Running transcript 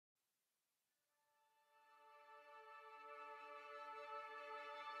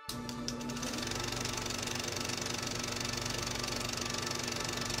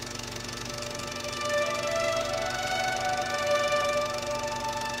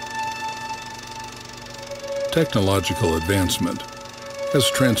Technological advancement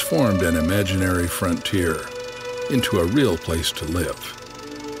has transformed an imaginary frontier into a real place to live.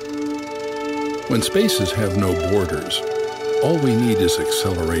 When spaces have no borders, all we need is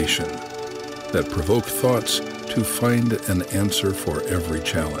acceleration that provoke thoughts to find an answer for every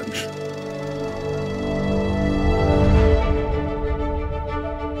challenge.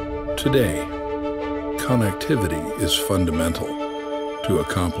 Today, connectivity is fundamental to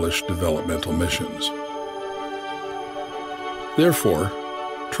accomplish developmental missions. Therefore,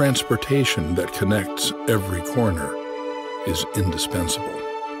 transportation that connects every corner is indispensable.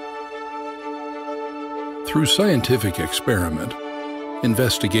 Through scientific experiment,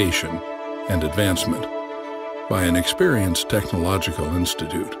 investigation, and advancement by an experienced technological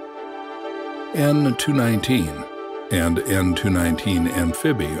institute, N219 and N219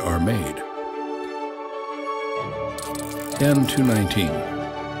 Amphibie are made.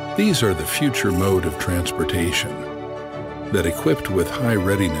 N219. These are the future mode of transportation that, equipped with high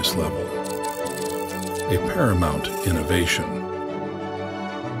readiness level, a paramount innovation.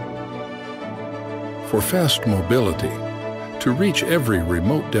 For fast mobility, to reach every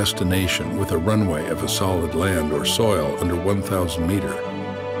remote destination with a runway of a solid land or soil under 1,000 meters,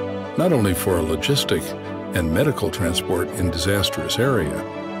 not only for a logistic and medical transport in disastrous area,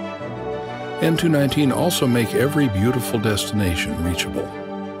 N219 also make every beautiful destination reachable.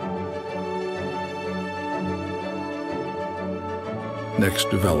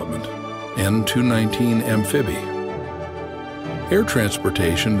 Next development, N219 Amphibie. Air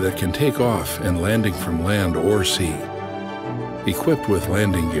transportation that can take off and landing from land or sea, equipped with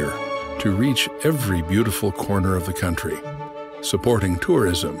landing gear to reach every beautiful corner of the country, supporting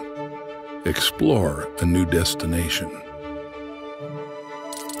tourism, explore a new destination.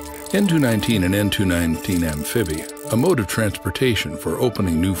 N219 and N219 Amphibie, a mode of transportation for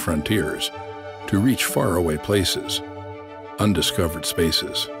opening new frontiers to reach faraway places, undiscovered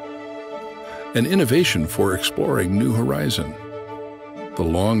spaces. An innovation for exploring new horizon, the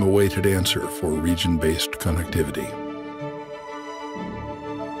long-awaited answer for region-based connectivity.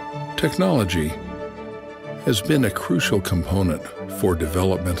 Technology has been a crucial component for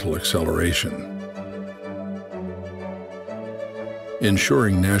developmental acceleration.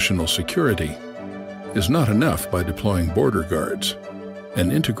 Ensuring national security is not enough by deploying border guards.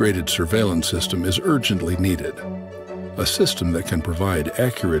 An integrated surveillance system is urgently needed, a system that can provide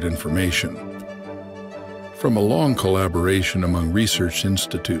accurate information. From a long collaboration among research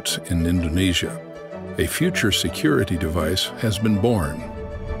institutes in Indonesia, a future security device has been born.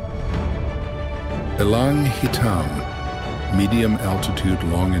 Elang Hitam, Medium Altitude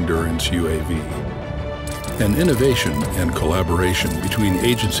Long Endurance UAV. An innovation and collaboration between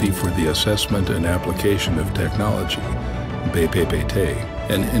Agency for the Assessment and Application of Technology, BPPT,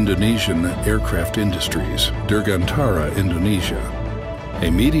 and Indonesian Aircraft Industries, Dirgantara Indonesia. A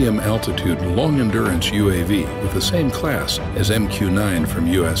medium-altitude, long-endurance UAV with the same class as MQ-9 from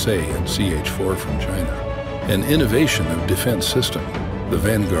USA and CH-4 from China. An innovation of defense system, the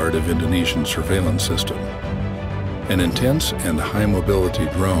vanguard of Indonesian surveillance system. An intense and high-mobility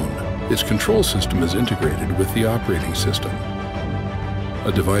drone. Its control system is integrated with the operating system.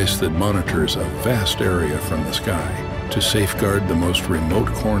 A device that monitors a vast area from the sky to safeguard the most remote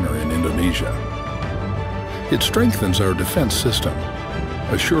corner in Indonesia. It strengthens our defense system,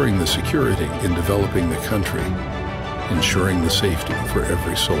 assuring the security in developing the country, ensuring the safety for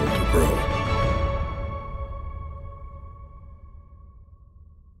every soul to grow.